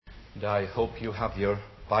And I hope you have your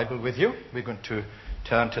Bible with you. We're going to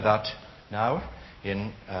turn to that now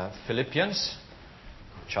in Philippians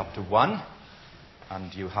chapter 1.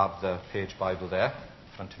 And you have the page Bible there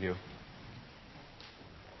in front of you.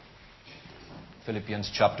 Philippians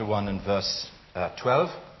chapter 1 and verse 12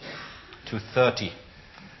 to 30.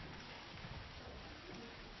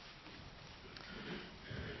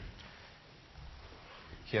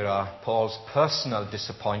 Here are Paul's personal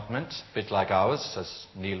disappointment, a bit like ours, as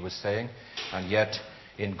Neil was saying, and yet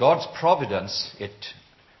in God's providence it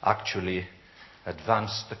actually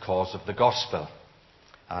advanced the cause of the gospel.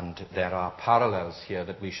 And there are parallels here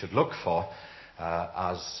that we should look for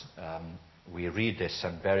as we read this.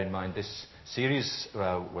 And bear in mind, this series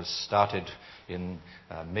was started in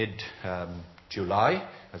mid-July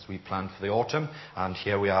as we planned for the autumn. And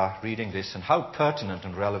here we are reading this and how pertinent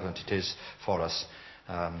and relevant it is for us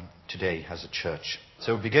today as a church.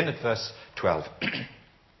 So we begin at verse 12.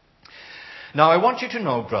 Now I want you to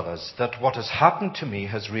know, brothers, that what has happened to me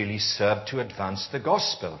has really served to advance the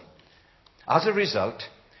gospel. As a result,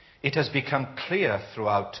 it has become clear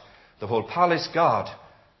throughout the whole palace guard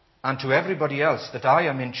and to everybody else that I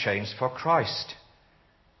am in chains for Christ.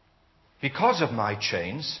 Because of my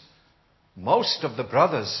chains, most of the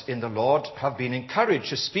brothers in the Lord have been encouraged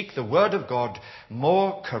to speak the word of God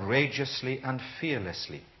more courageously and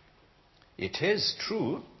fearlessly. It is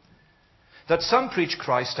true that some preach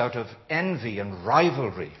Christ out of envy and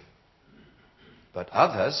rivalry, but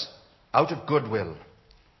others out of goodwill.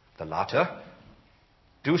 The latter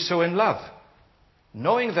do so in love,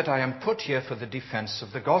 knowing that I am put here for the defense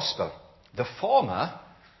of the gospel. The former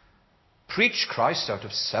preach Christ out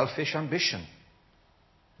of selfish ambition,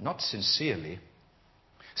 not sincerely,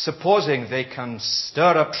 supposing they can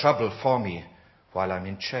stir up trouble for me while I'm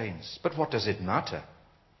in chains. But what does it matter?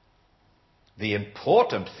 The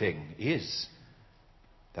important thing is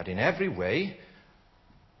that in every way,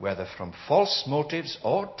 whether from false motives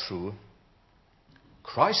or true,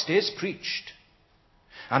 Christ is preached.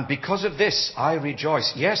 And because of this, I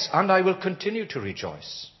rejoice. Yes, and I will continue to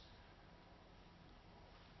rejoice.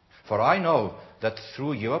 For I know that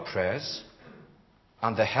through your prayers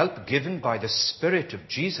and the help given by the Spirit of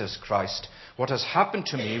Jesus Christ, what has happened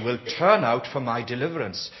to me will turn out for my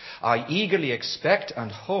deliverance. I eagerly expect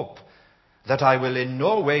and hope that I will in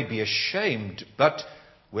no way be ashamed, but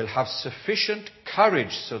will have sufficient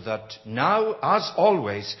courage so that now, as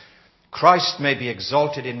always, Christ may be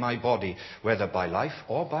exalted in my body, whether by life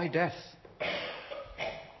or by death.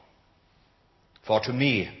 For to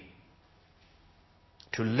me,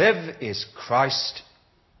 to live is Christ,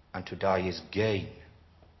 and to die is gain.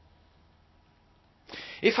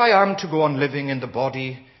 If I am to go on living in the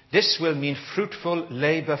body, this will mean fruitful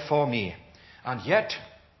labor for me. And yet,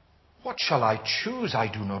 what shall I choose?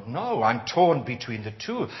 I do not know. I'm torn between the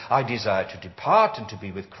two. I desire to depart and to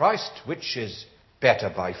be with Christ, which is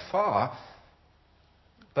better by far.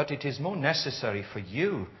 But it is more necessary for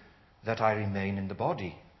you that I remain in the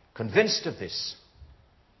body. Convinced of this,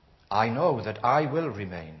 I know that I will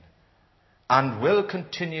remain and will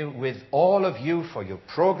continue with all of you for your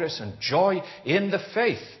progress and joy in the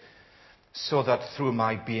faith, so that through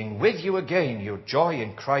my being with you again, your joy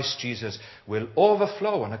in Christ Jesus will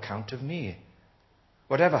overflow on account of me,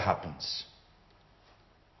 whatever happens.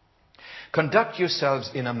 Conduct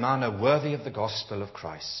yourselves in a manner worthy of the gospel of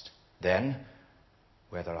Christ. Then,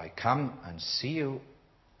 whether I come and see you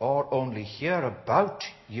or only hear about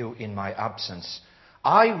you in my absence,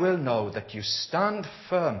 I will know that you stand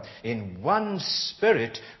firm in one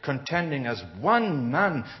spirit, contending as one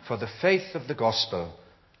man for the faith of the gospel,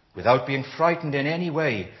 without being frightened in any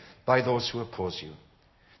way by those who oppose you.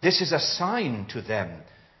 This is a sign to them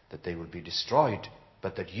that they will be destroyed,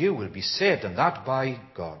 but that you will be saved, and that by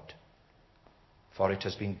God. For it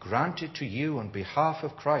has been granted to you on behalf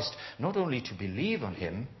of Christ, not only to believe on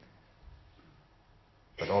him,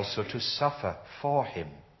 but also to suffer for him.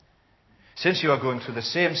 Since you are going through the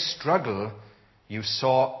same struggle you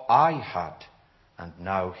saw I had, and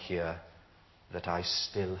now hear that I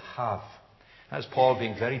still have. That's Paul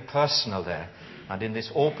being very personal there. And in this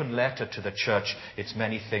open letter to the church, it's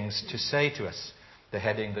many things to say to us. The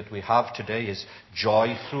heading that we have today is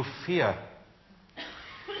Joy Through Fear.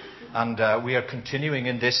 And we are continuing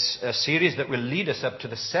in this series that will lead us up to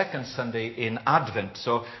the second Sunday in Advent.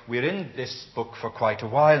 So we're in this book for quite a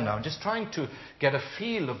while now, and just trying to get a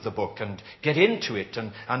feel of the book and get into it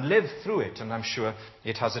and live through it. And I'm sure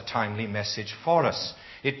it has a timely message for us.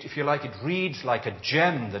 If you like, it reads like a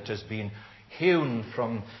gem that has been hewn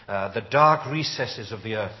from the dark recesses of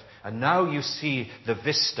the earth. And now you see the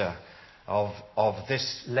vista of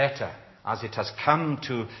this letter as it has come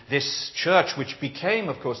to this church, which became,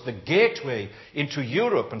 of course, the gateway into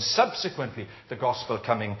Europe and subsequently the gospel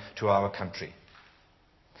coming to our country.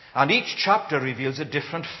 And each chapter reveals a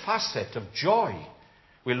different facet of joy.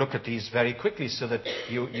 We'll look at these very quickly so that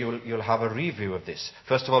you'll have a review of this.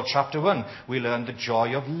 First of all, chapter 1, we learn the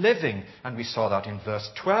joy of living, and we saw that in verse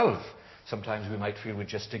 12. Sometimes we might feel we're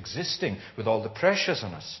just existing with all the pressures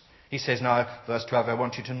on us. He says now, verse 12, I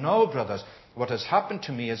want you to know, brothers, what has happened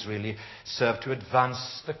to me has really served to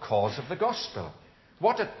advance the cause of the gospel.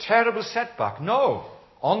 What a terrible setback. No,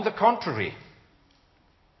 on the contrary.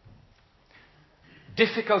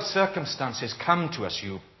 Difficult circumstances come to us.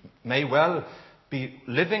 You may well be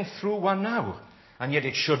living through one now, and yet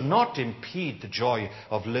it should not impede the joy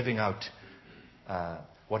of living out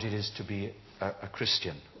what it is to be a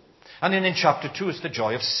Christian. And then in chapter 2 is the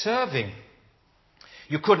joy of serving.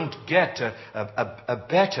 You couldn't get a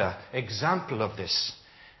better example of this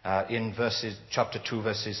in chapter 2,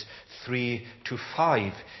 verses 3 to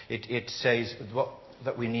 5. It says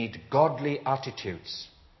that we need godly attitudes.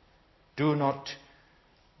 Do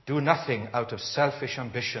nothing out of selfish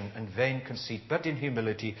ambition and vain conceit, but in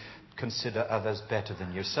humility consider others better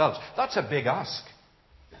than yourselves. That's a big ask.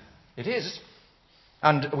 It is.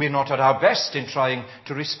 And we're not at our best in trying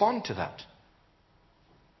to respond to that.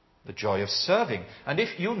 The joy of serving. And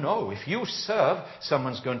if you serve,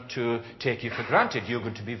 someone's going to take you for granted. You're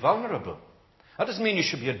going to be vulnerable. That doesn't mean you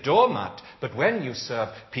should be a doormat, but when you serve,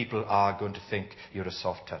 people are going to think you're a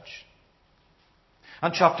soft touch.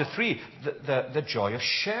 And chapter 3, the joy of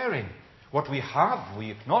sharing. What we have, we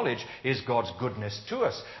acknowledge, is God's goodness to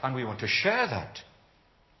us, and we want to share that.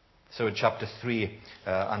 So in chapter 3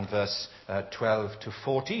 and verse 12 to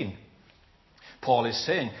 14, Paul is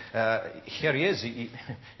saying, here he is.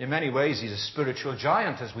 In many ways, he's a spiritual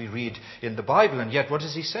giant, as we read in the Bible. And yet, what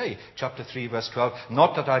does he say? Chapter 3, verse 12,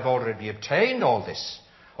 not that I've already obtained all this,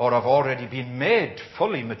 or I've already been made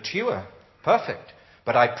fully mature, perfect,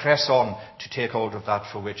 but I press on to take hold of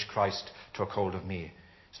that for which Christ took hold of me.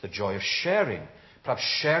 It's the joy of sharing, perhaps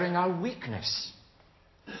sharing our weakness.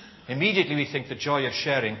 Immediately we think the joy of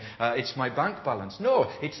sharing, it's my bank balance. No,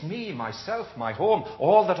 it's me, myself, my home,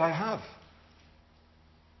 all that I have.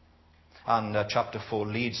 And chapter 4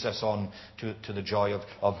 leads us on to the joy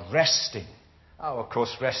of resting. Oh, of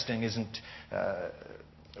course, resting isn't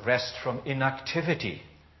rest from inactivity,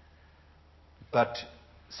 but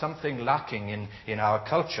something lacking in our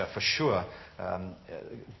culture, for sure.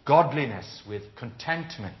 Godliness with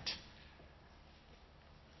contentment.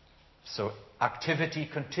 So activity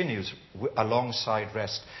continues alongside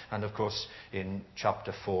rest. And of course, in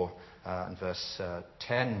chapter 4 and verse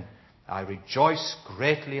 10, I rejoice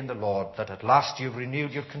greatly in the Lord that at last you've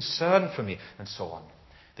renewed your concern for me, and so on.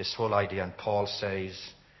 This whole idea. And Paul says,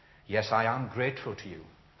 yes, I am grateful to you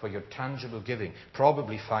for your tangible giving,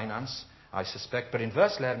 probably finance, I suspect. But in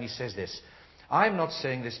verse 11 he says this, I'm not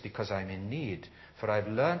saying this because I'm in need, for I've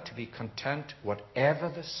learned to be content whatever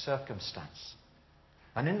the circumstance.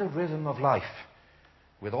 And in the rhythm of life,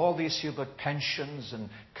 with all the issue about pensions and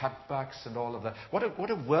cutbacks and all of that, what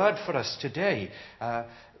a word for us today.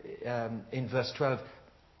 In verse 12,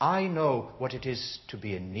 I know what it is to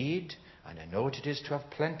be in need, and I know what it is to have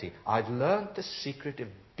plenty. I've learned the secret of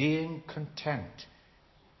being content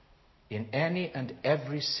in any and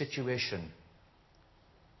every situation,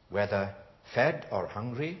 whether fed or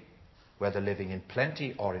hungry, whether living in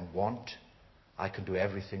plenty or in want. I can do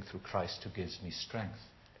everything through Christ who gives me strength.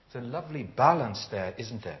 It's a lovely balance there,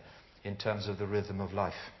 isn't there, in terms of the rhythm of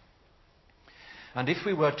life. And if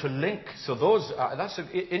we were to link, so that's an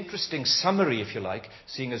interesting summary, if you like,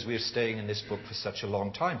 seeing as we're staying in this book for such a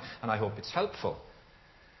long time, and I hope it's helpful.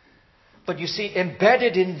 But you see,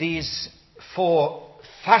 embedded in these 4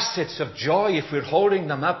 facets of joy, if we're holding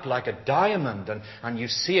them up like a diamond and you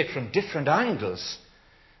see it from different angles,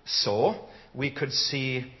 so we could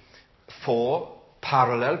see 4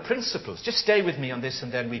 parallel principles. Just stay with me on this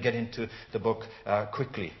and then we get into the book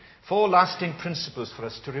quickly. 4 lasting principles for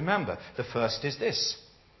us to remember. The first is this,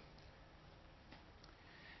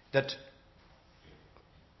 that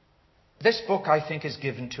this book, I think, is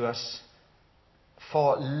given to us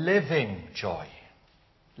for living joy.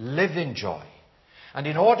 Living joy. And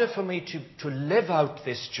in order for me to live out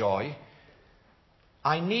this joy,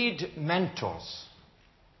 I need mentors.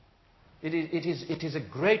 It is a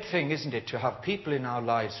great thing, isn't it, to have people in our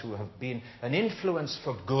lives who have been an influence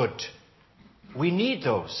for good. We need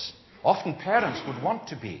those. Often parents would want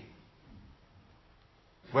to be.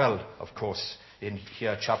 Well, of course, in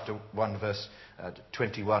here, chapter 1, verse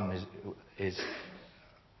 21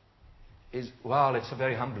 well, it's a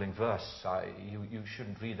very humbling verse. You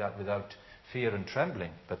shouldn't read that without fear and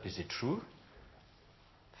trembling. But is it true?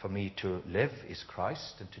 For me to live is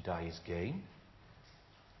Christ and to die is gain.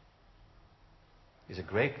 Is a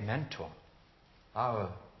great mentor, our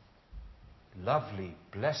lovely,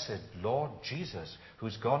 blessed Lord Jesus,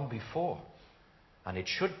 who's gone before. And it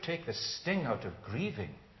should take the sting out of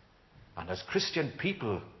grieving. And as Christian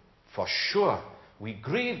people, for sure, we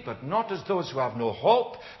grieve, but not as those who have no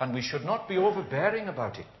hope, and we should not be overbearing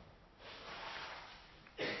about it.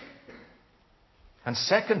 And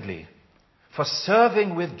secondly, for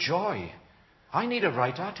serving with joy, I need a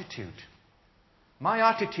right attitude. My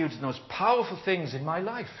attitude is the most powerful things in my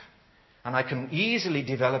life, and I can easily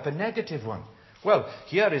develop a negative one. Well,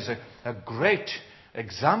 here is a great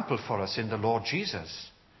example for us in the Lord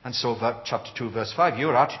Jesus. And so chapter 2 verse 5,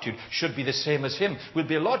 your attitude should be the same as him. It would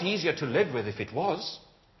be a lot easier to live with if it was.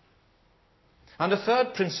 And the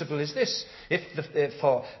third principle is this.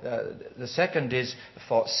 The second is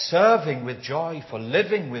for serving with joy, for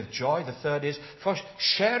living with joy. The third is for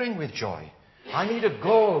sharing with joy. I need a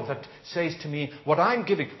goal that says to me, what I've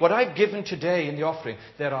given today in the offering,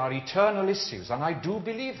 there are eternal issues. And I do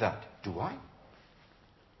believe that. Do I?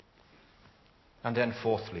 And then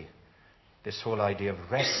fourthly, this whole idea of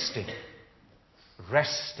resting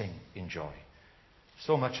in joy.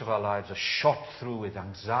 So much of our lives are shot through with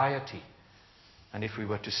anxiety. And if we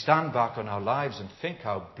were to stand back on our lives and think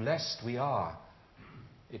how blessed we are,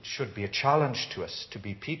 it should be a challenge to us to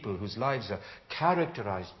be people whose lives are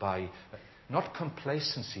characterized by not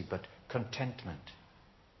complacency but contentment.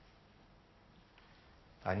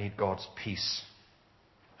 I need God's peace.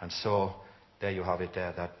 And so there you have it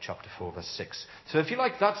there, that chapter 4 verse 6. So if you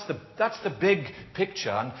like, that's the big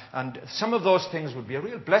picture. And some of those things would be a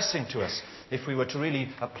real blessing to us if we were to really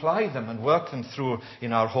apply them and work them through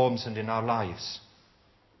in our homes and in our lives.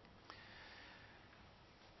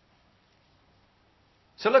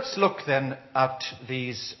 So let's look then at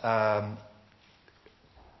these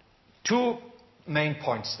two main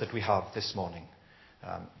points that we have this morning.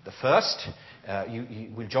 The first,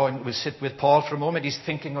 we'll sit with Paul for a moment. He's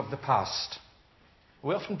thinking of the past.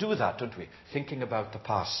 We often do that, don't we? Thinking about the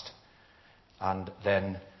past. And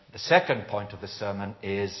then the second point of the sermon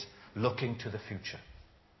is looking to the future.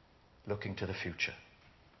 Looking to the future.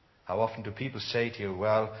 How often do people say to you,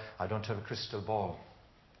 well, I don't have a crystal ball.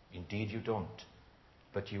 Indeed you don't.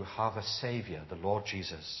 But you have a Saviour, the Lord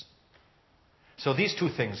Jesus. So these two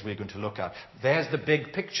things we're going to look at. There's the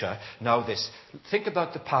big picture. Now think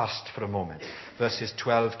about the past for a moment. Verses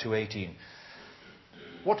 12 to 18.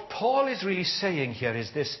 What Paul is really saying here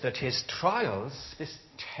is this, that his trials, this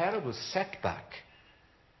terrible setback,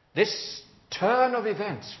 this turn of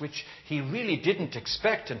events which he really didn't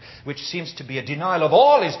expect and which seems to be a denial of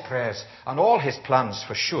all his prayers and all his plans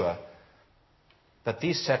for sure, that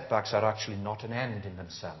these setbacks are actually not an end in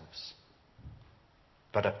themselves,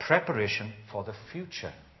 but a preparation for the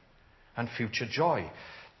future and future joy.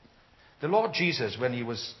 The Lord Jesus, when he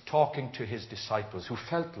was talking to his disciples who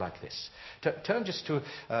felt like this, turn just to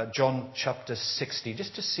John chapter 16,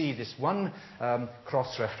 just to see this one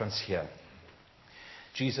cross-reference here.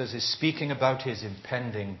 Jesus is speaking about his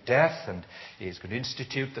impending death, and he's going to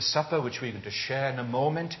institute the supper, which we're going to share in a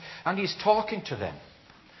moment, and he's talking to them.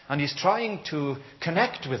 And he's trying to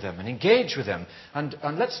connect with them and engage with them. And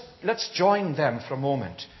let's join them for a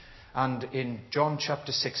moment. And in John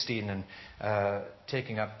chapter 16 and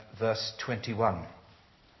taking up verse 21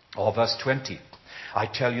 or verse 20. I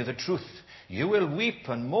tell you the truth. You will weep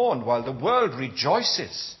and mourn while the world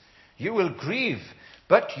rejoices. You will grieve,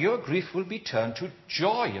 but your grief will be turned to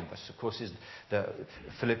joy. And this, of course, the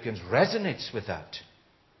Philippians resonates with that.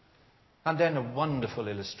 And then a wonderful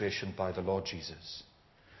illustration by the Lord Jesus.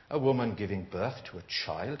 A woman giving birth to a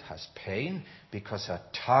child has pain because her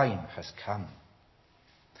time has come.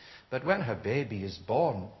 But when her baby is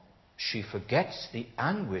born, she forgets the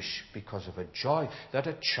anguish because of a joy that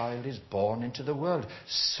a child is born into the world.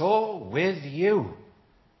 So with you.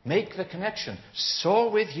 Make the connection. So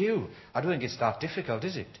with you. I don't think it's that difficult,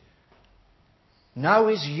 is it? Now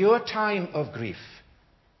is your time of grief.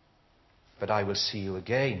 But I will see you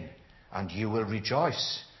again, and you will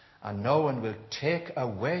rejoice. And no one will take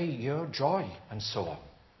away your joy, and so on.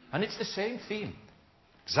 And it's the same theme.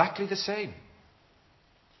 Exactly the same.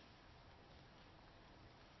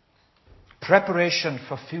 Preparation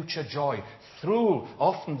for future joy through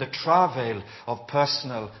often the travail of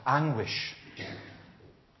personal anguish.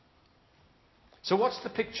 So what's the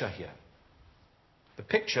picture here? The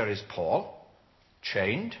picture is Paul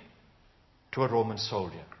chained to a Roman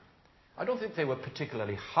soldier. I don't think they were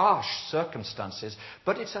particularly harsh circumstances,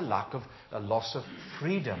 but it's a loss of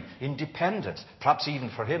freedom, independence, perhaps even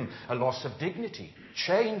for him, a loss of dignity,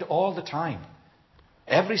 chained all the time.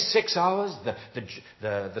 Every 6 hours,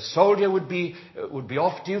 the soldier would be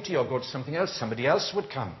off duty or go to something else. Somebody else would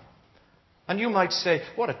come. And you might say,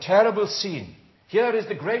 what a terrible scene. Here is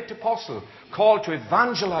the great apostle called to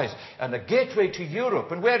evangelize and a gateway to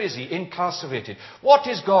Europe. And where is he? Incarcerated. What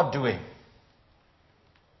is God doing?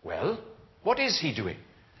 Well, what is he doing?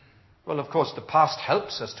 Well, of course, the past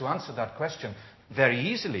helps us to answer that question very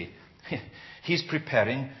easily. He's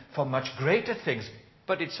preparing for much greater things,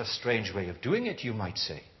 but it's a strange way of doing it, you might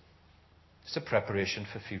say. It's a preparation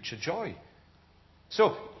for future joy.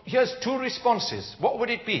 So, here's 2 responses. What would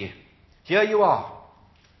it be? Here you are.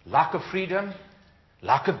 Lack of freedom,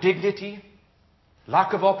 lack of dignity,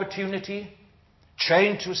 lack of opportunity,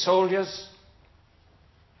 chained to soldiers.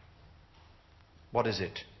 What is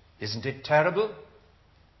it? Isn't it terrible?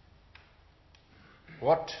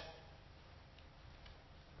 What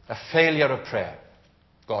a failure of prayer.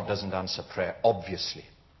 God doesn't answer prayer, obviously.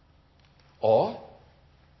 Or,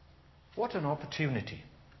 what an opportunity.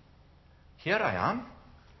 Here I am,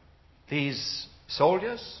 these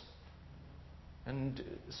soldiers, and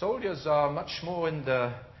soldiers are much more in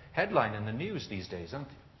the headline in the news these days, aren't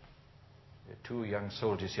they? There were 2 young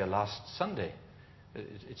soldiers here last Sunday.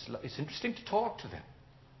 It's interesting to talk to them.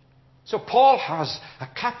 So Paul has a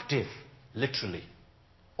captive, literally,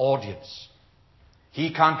 audience.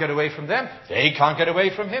 He can't get away from them. They can't get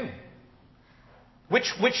away from him.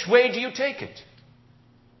 Which way do you take it?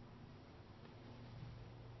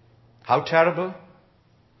 How terrible?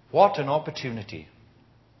 What an opportunity.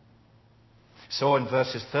 So in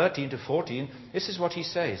verses 13 to 14, this is what he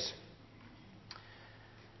says.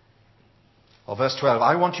 Or verse 12,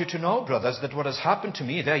 I want you to know, brothers, that what has happened to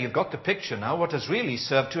me, there you've got the picture now, what has really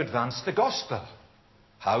served to advance the gospel.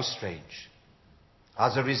 How strange.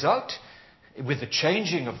 As a result, with the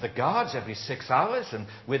changing of the guards every 6 hours, and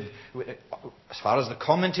with as far as the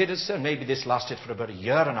commentators say, maybe this lasted for about 1.5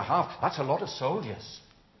 years, that's a lot of soldiers.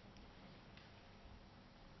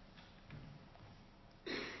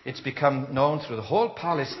 It's become known through the whole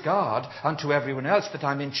palace guard and to everyone else that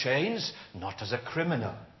I'm in chains, not as a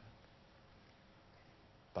criminal,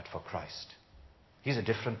 but for Christ. He's a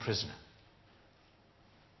different prisoner.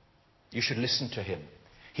 You should listen to him.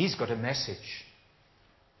 He's got a message.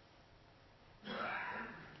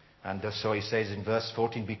 And so he says in verse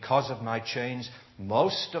 14, because of my chains,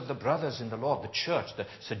 most of the brothers in the Lord, the church,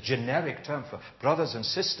 it's a generic term for brothers and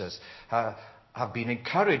sisters, have been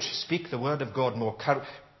encouraged to speak the word of God more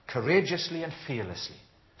courageously and fearlessly.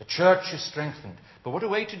 The church is strengthened. But what a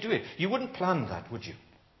way to do it. You wouldn't plan that, would you?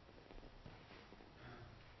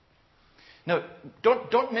 Now,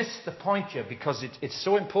 don't miss the point here, because it's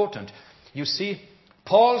so important. You see,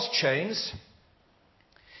 Paul's chains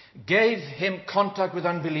gave him contact with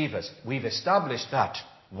unbelievers. We've established that.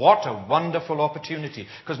 What a wonderful opportunity.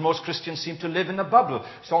 Because most Christians seem to live in a bubble.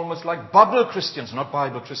 It's almost like bubble Christians, not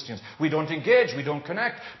Bible Christians. We don't engage, we don't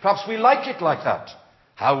connect. Perhaps we like it like that.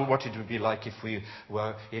 What it would be like if we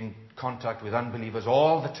were in contact with unbelievers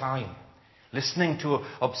all the time, listening to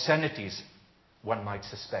obscenities, one might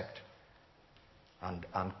suspect, and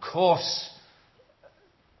coarse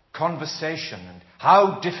conversation. And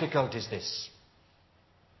how difficult is this?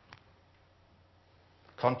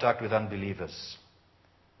 Contact with unbelievers.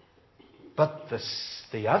 But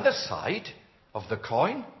the other side of the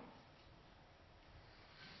coin,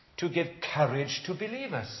 to give courage to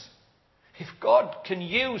believers. If God can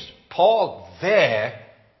use Paul there,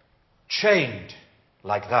 chained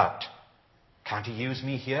like that, can't he use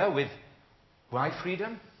me here with my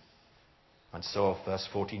freedom? And so verse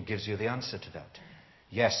 14 gives you the answer to that.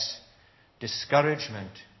 Yes,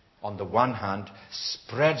 discouragement on the one hand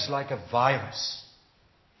spreads like a virus,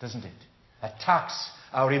 doesn't it? Attacks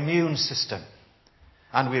our immune system,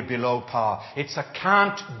 and we're below par. It's a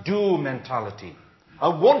can't do mentality, a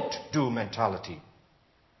won't do mentality.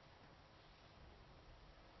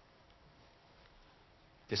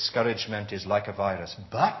 Discouragement is like a virus.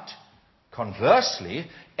 But, conversely,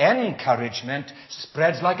 encouragement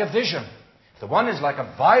spreads like a vision. The one is like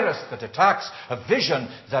a virus that attacks, a vision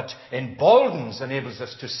that emboldens, enables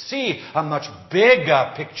us to see a much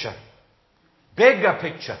bigger picture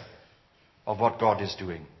of what God is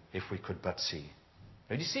doing, if we could but see.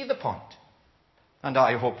 Now, do you see the point? And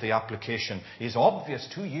I hope the application is obvious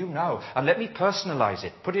to you now. And let me personalize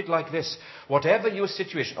it. Put it like this. Whatever your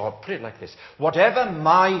situation, or put it like this. Whatever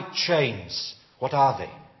my chains, what are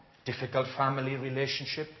they? Difficult family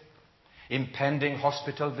relationship? Impending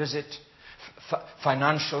hospital visit?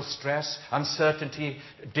 financial stress, uncertainty,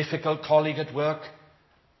 difficult colleague at work,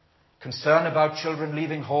 concern about children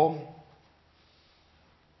leaving home.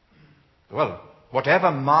 Well,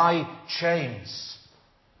 whatever my chains,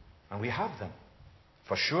 and we have them.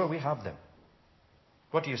 For sure we have them.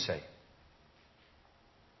 What do you say?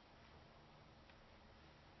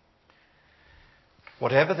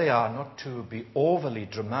 Whatever they are, not to be overly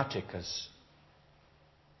dramatic as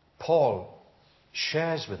Paul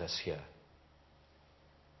shares with us here.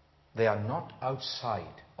 They are not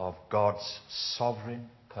outside of God's sovereign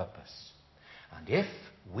purpose. And if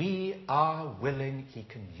we are willing, He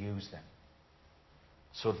can use them.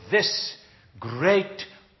 So this great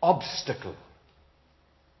obstacle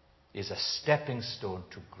is a stepping stone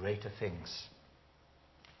to greater things.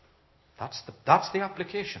 That's the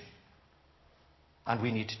application. And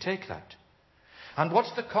we need to take that. And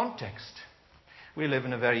what's the context? We live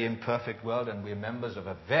in a very imperfect world, and we're members of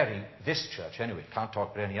this church anyway, can't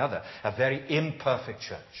talk about any other, a very imperfect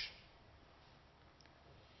church.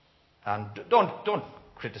 And don't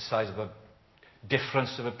criticize about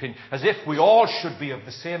difference of opinion, as if we all should be of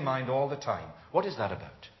the same mind all the time. What is that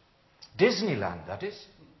about? Disneyland, that is.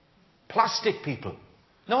 Plastic people.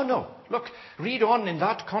 No. Look, read on in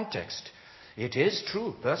that context. It is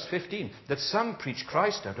true, verse 15, that some preach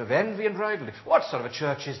Christ out of envy and rivalry. What sort of a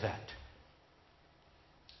church is that?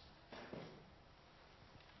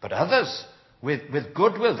 But others, with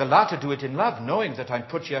goodwill, the latter do it in love, knowing that I'm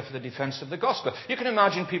put here for the defense of the gospel. You can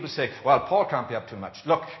imagine people say, well, Paul can't be up to much.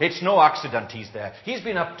 Look, it's no accident he's there. He's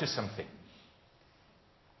been up to something.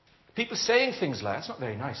 People saying things like that, it's not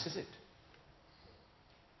very nice, is it?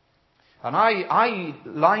 And I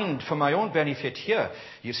lined for my own benefit here.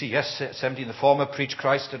 You see, yes, 17, the former preach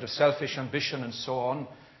Christ out of selfish ambition and so on.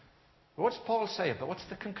 What's Paul say about? What's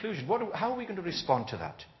the conclusion? How are we going to respond to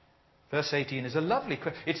that? Verse 18 is a lovely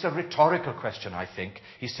question. It's a rhetorical question, I think.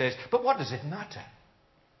 He says, but what does it matter?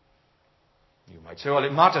 You might say, well,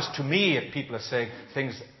 it matters to me if people are saying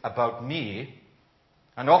things about me.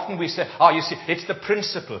 And often we say, you see, it's the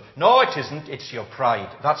principle. No, it isn't. It's your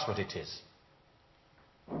pride. That's what it is.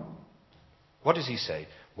 What does he say?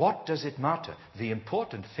 What does it matter? The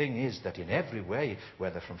important thing is that in every way,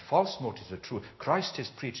 whether from false motives or true, Christ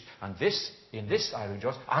is preached, and in this I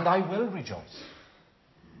rejoice, and I will rejoice.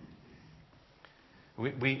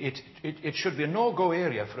 It should be a no-go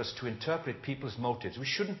area for us to interpret people's motives. We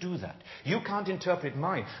shouldn't do that. You can't interpret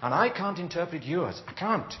mine, and I can't interpret yours. I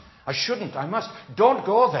can't. I shouldn't. I must. Don't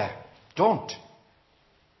go there. Don't.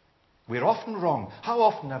 We're often wrong. How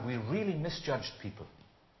often have we really misjudged people?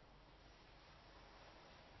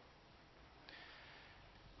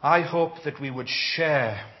 I hope that we would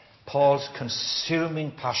share Paul's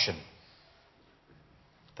consuming passion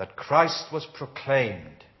that Christ was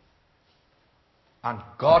proclaimed, and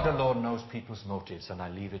God alone knows people's motives, and I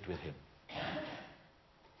leave it with Him.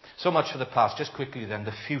 So much for the past. Just quickly then,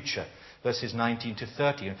 the future, verses 19 to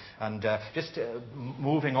 30, and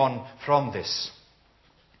moving on from this.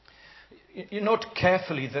 You note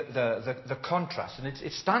carefully the contrast, and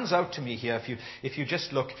it stands out to me here. If you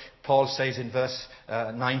just look, Paul says in verse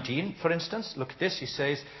 19, for instance, look at this. He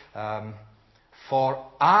says, "For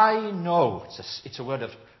I know," it's a word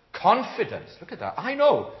of confidence. Look at that. I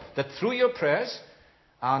know that through your prayers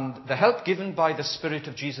and the help given by the Spirit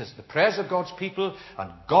of Jesus, the prayers of God's people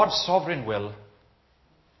and God's sovereign will,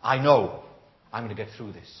 I know I'm going to get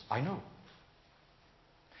through this. I know.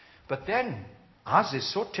 But then, as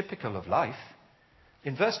is so typical of life,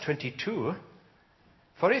 in verse 22,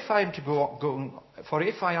 for if I am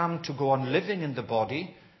to go on living in the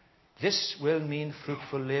body, this will mean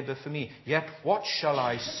fruitful labor for me. Yet what shall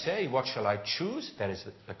I say? What shall I choose? There is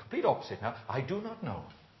the complete opposite now. I do not know.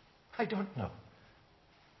 I don't know.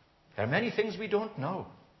 There are many things we don't know.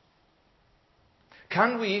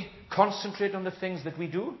 Can we concentrate on the things that we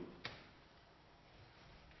do?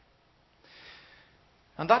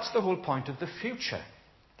 And that's the whole point of the future.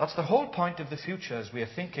 That's the whole point of the future as we are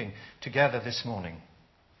thinking together this morning.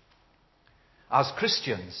 As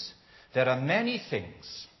Christians, there are many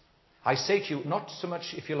things. I say to you, not so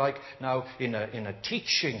much, if you like, now in a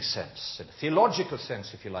teaching sense, in a theological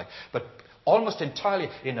sense, if you like, but almost entirely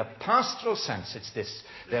in a pastoral sense. It's this.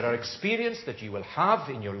 There are experiences that you will have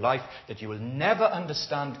in your life that you will never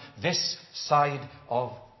understand this side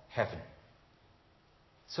of heaven.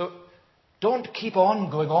 So don't keep on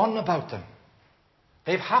going on about them.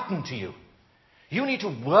 They've happened to you. You need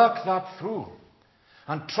to work that through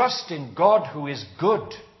and trust in God who is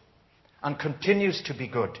good and continues to be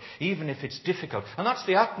good, even if it's difficult. And that's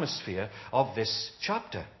the atmosphere of this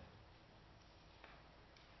chapter.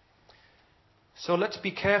 So let's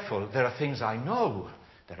be careful. There are things I know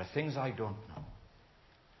There are things I don't know.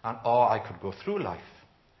 Or I could go through life,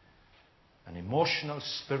 an emotional,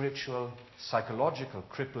 spiritual, psychological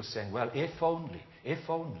cripple saying, well, if only, if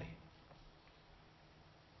only.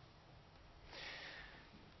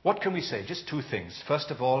 What can we say? Just two things.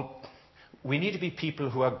 First of all, we need to be people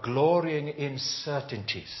who are glorying in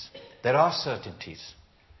certainties. There are certainties.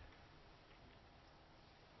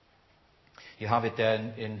 You have it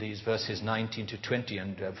there in these verses 19 to 20,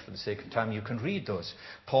 and for the sake of time, you can read those.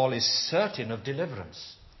 Paul is certain of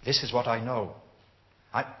deliverance. This is what I know.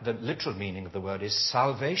 The literal meaning of the word is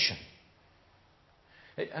salvation.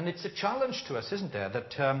 And it's a challenge to us, isn't there?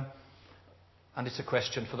 And it's a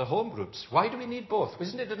question for the home groups. Why do we need both?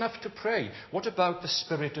 Isn't it enough to pray? What about the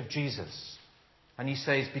Spirit of Jesus? And he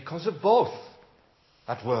says, because of both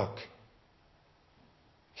at work.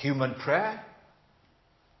 Human prayer,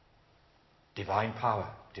 divine power,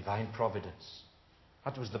 divine providence.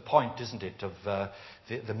 That was the point, isn't it, of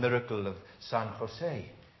the miracle of San Jose.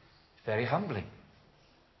 Very humbling.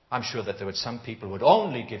 I'm sure that there were some people who would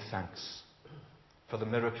only give thanks for the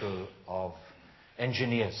miracle of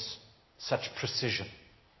engineers, such precision.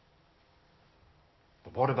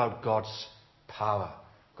 But what about God's power,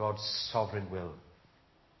 God's sovereign will?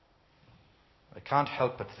 I can't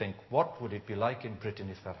help but think, what would it be like in Britain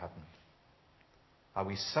if that happened? Are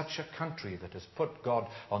we such a country that has put God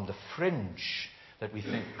on the fringe, that we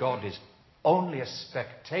think God is only a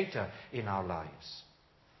spectator in our lives?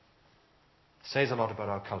 It says a lot about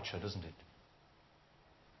our culture, doesn't it?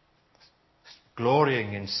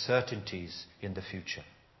 Glorying in certainties in the future.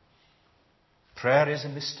 Prayer is a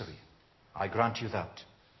mystery. I grant you that.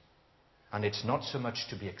 And it's not so much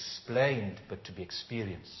to be explained, but to be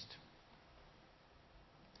experienced.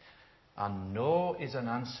 And no is an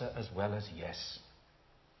answer as well as yes.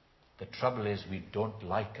 The trouble is we don't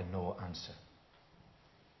like a no answer.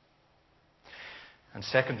 And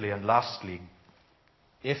secondly and lastly,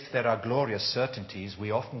 if there are glorious certainties,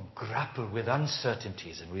 we often grapple with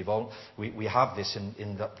uncertainties. And we have this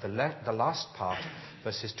in the last part,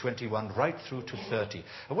 verses 21 right through to 30.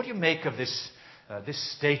 And what do you make of this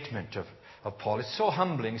statement of Paul? It's so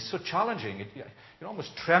humbling, it's so challenging. You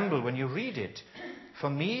almost tremble when you read it. For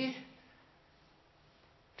me,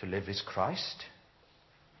 to live is Christ.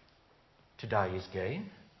 To die is gain.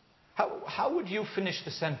 How would you finish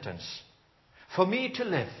the sentence? For me to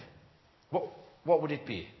live. What would it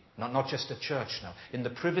be? Not just a church now. In the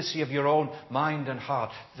privacy of your own mind and heart.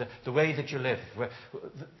 The way that you live.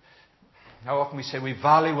 How often we say we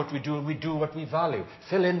value what we do and we do what we value.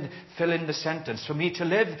 Fill in the sentence. For me to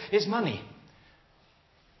live is money.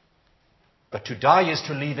 But to die is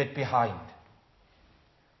to leave it behind.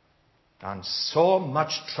 And so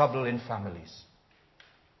much trouble in families.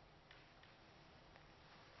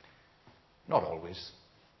 Not always,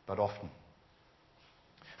 but often.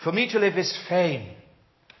 For me to live is fame,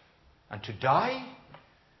 and to die,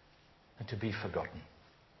 and to be forgotten.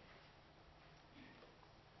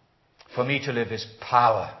 For me to live is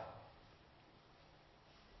power,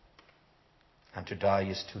 and to die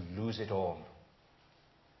is to lose it all.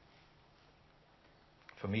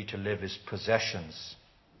 For me to live is possessions,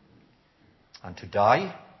 and to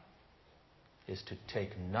die is to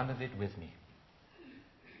take none of it with me.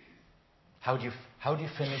 How do you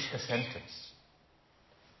finish the sentence?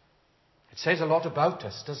 It says a lot about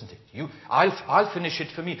us, doesn't it? I'll finish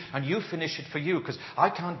it for me, and you finish it for you, because I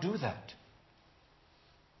can't do that.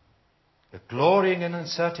 The glorying in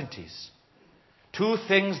uncertainties. Two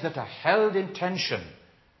things that are held in tension.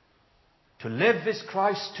 To live is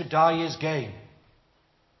Christ, to die is gain.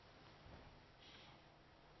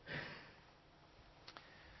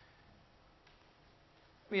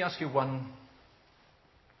 Let me ask you one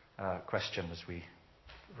question as we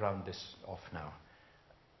round this off now.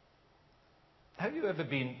 Have you ever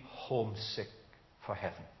been homesick for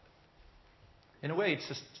heaven? In a way,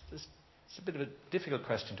 it's a bit of a difficult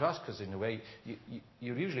question to ask, because in a way,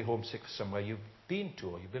 you're usually homesick for somewhere you've been to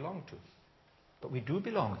or you belong to. But we do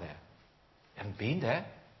belong there. We haven't been there.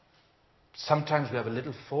 Sometimes we have a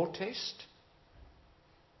little foretaste.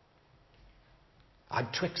 I'm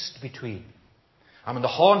twixt between. I'm on the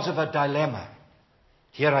horns of a dilemma.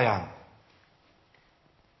 Here I am.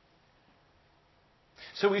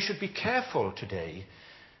 So we should be careful today.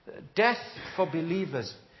 Death for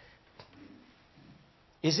believers.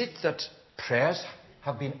 Is it that prayers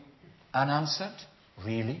have been unanswered?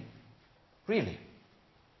 Really? Really?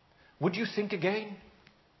 Would you think again?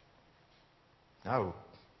 No.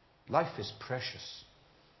 Life is precious.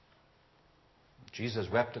 Jesus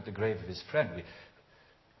wept at the grave of his friend.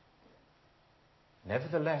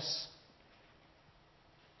 Nevertheless,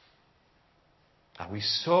 are we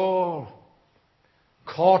so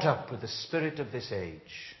caught up with the spirit of this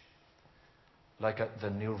age, like the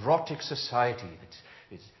neurotic society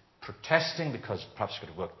that is protesting because perhaps we've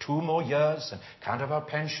got to work 2 more years and can't have our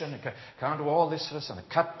pension and can't do all this for us and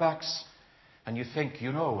the cutbacks. And you think,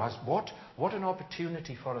 what an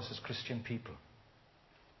opportunity for us as Christian people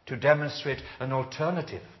to demonstrate an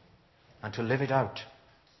alternative and to live it out.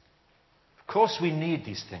 Of course we need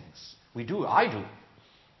these things. We do. I do.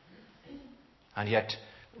 And yet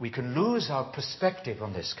we can lose our perspective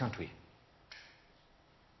on this, can't we?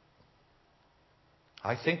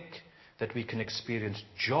 I think that we can experience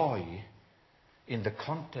joy in the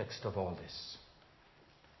context of all this.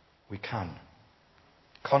 We can.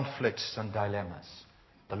 Conflicts and dilemmas,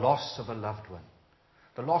 the loss of a loved one,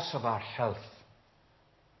 the loss of our health,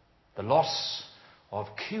 the loss of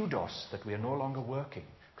kudos that we are no longer working,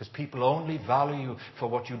 because people only value you for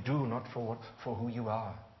what you do, not for who you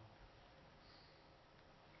are.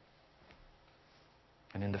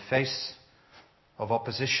 And in the face of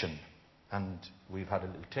opposition, and we've had a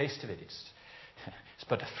little taste of it, it's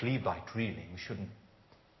but a flea bite really. We shouldn't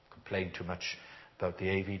complain too much about the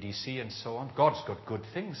AVDC and so on. God's got good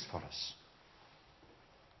things for us.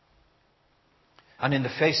 And in the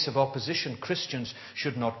face of opposition, Christians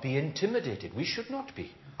should not be intimidated. We should not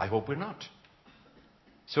be. I hope we're not.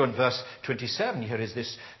 So in verse 27 here is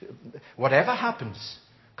this: whatever happens,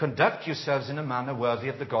 conduct yourselves in a manner worthy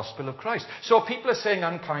of the gospel of Christ. So people are saying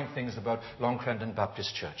unkind things about Long Crendon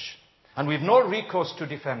Baptist Church, and we've no recourse to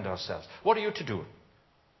defend ourselves. What are you to do?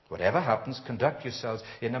 Whatever happens, conduct yourselves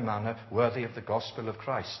in a manner worthy of the gospel of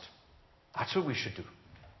Christ. That's what we should do.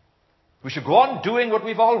 We should go on doing what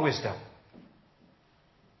we've always done.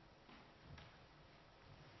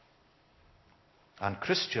 And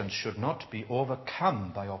Christians should not be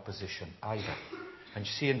overcome by opposition either. And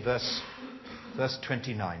you see in verse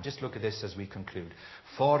 29, just look at this as we conclude.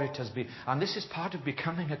 For it has been, and this is part of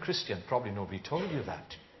becoming a Christian. Probably nobody told you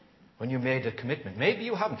that when you made a commitment. Maybe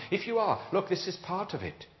you haven't. If you are, look, this is part of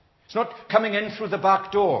it. It's not coming in through the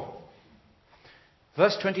back door.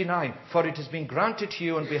 Verse 29, for it has been granted to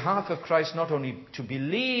you on behalf of Christ not only to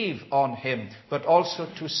believe on him, but also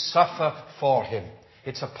to suffer for him.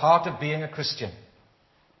 It's a part of being a Christian.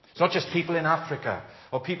 It's not just people in Africa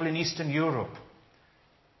or people in Eastern Europe.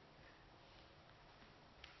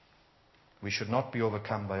 We should not be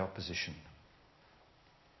overcome by opposition.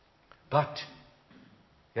 But,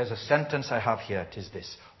 here's a sentence I have here. It is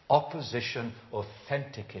this: opposition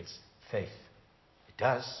authenticates faith. It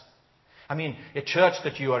does. I mean, a church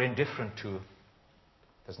that you are indifferent to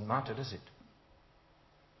doesn't matter, does it?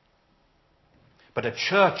 But a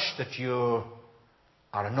church that you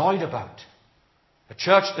are annoyed about, a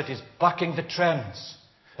church that is bucking the trends,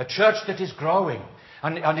 a church that is growing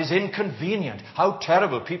and is inconvenient. How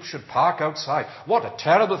terrible people should park outside. What a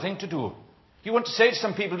terrible thing to do. You want to say to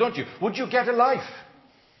some people, don't you, would you get a life?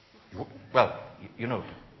 Well, you know.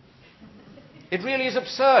 It really is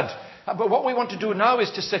absurd. But what we want to do now is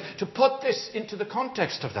to put this into the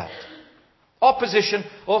context of that. Opposition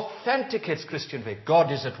authenticates Christian faith.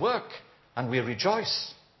 God is at work, and we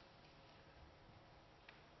rejoice.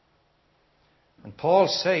 And Paul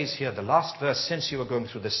says here, the last verse, since you were going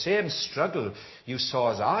through the same struggle you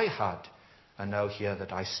saw as I had, and now hear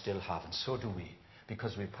that I still have. And so do we,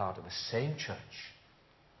 because we're part of the same church.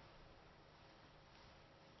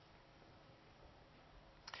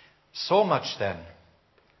 So much then,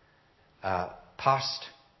 past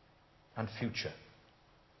and future.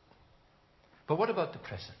 But what about the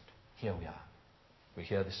present? Here we are. We're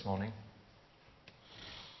here this morning.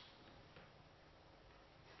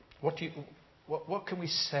 What can we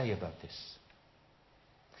say about this?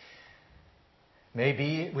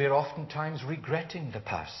 Maybe we're oftentimes regretting the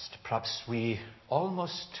past. Perhaps we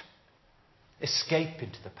almost escape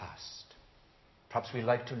into the past. Perhaps we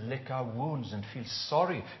like to lick our wounds and feel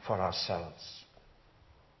sorry for ourselves.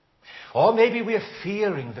 Or maybe we are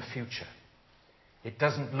fearing the future. It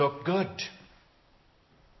doesn't look good.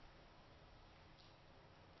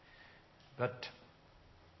 But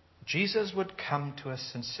Jesus would come to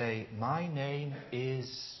us and say, my name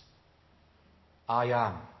is I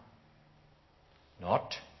am.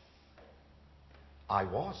 Not I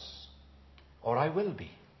was or I will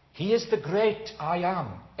be. He is the great I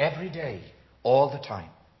am every day, all the time.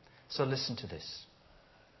 So listen to this.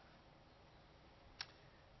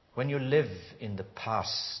 When you live in the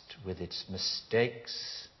past with its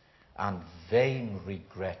mistakes and vain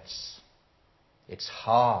regrets, it's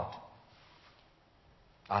hard.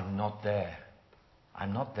 I'm not there.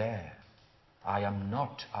 I'm not there. I am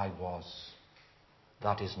not I was.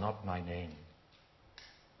 That is not my name.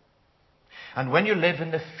 And when you live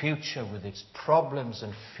in the future with its problems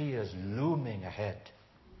and fears looming ahead,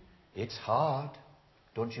 It's hard.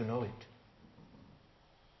 Don't you know it?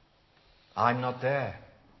 I'm not there,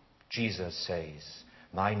 Jesus says.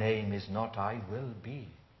 My name is not I will be.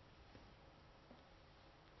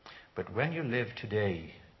 But when you live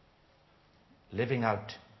today, living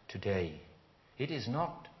out today, it is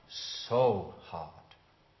not so hard.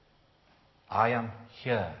 I am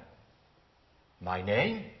here. My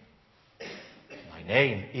name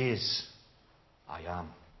is I am.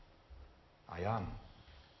 I am.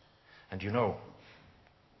 And you know,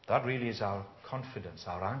 that really is our confidence,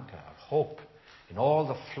 our anchor, our hope in all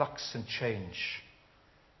the flux and change.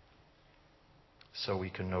 So we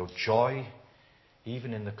can know joy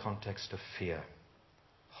even in the context of fear,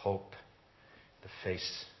 hope, the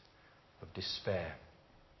face of despair.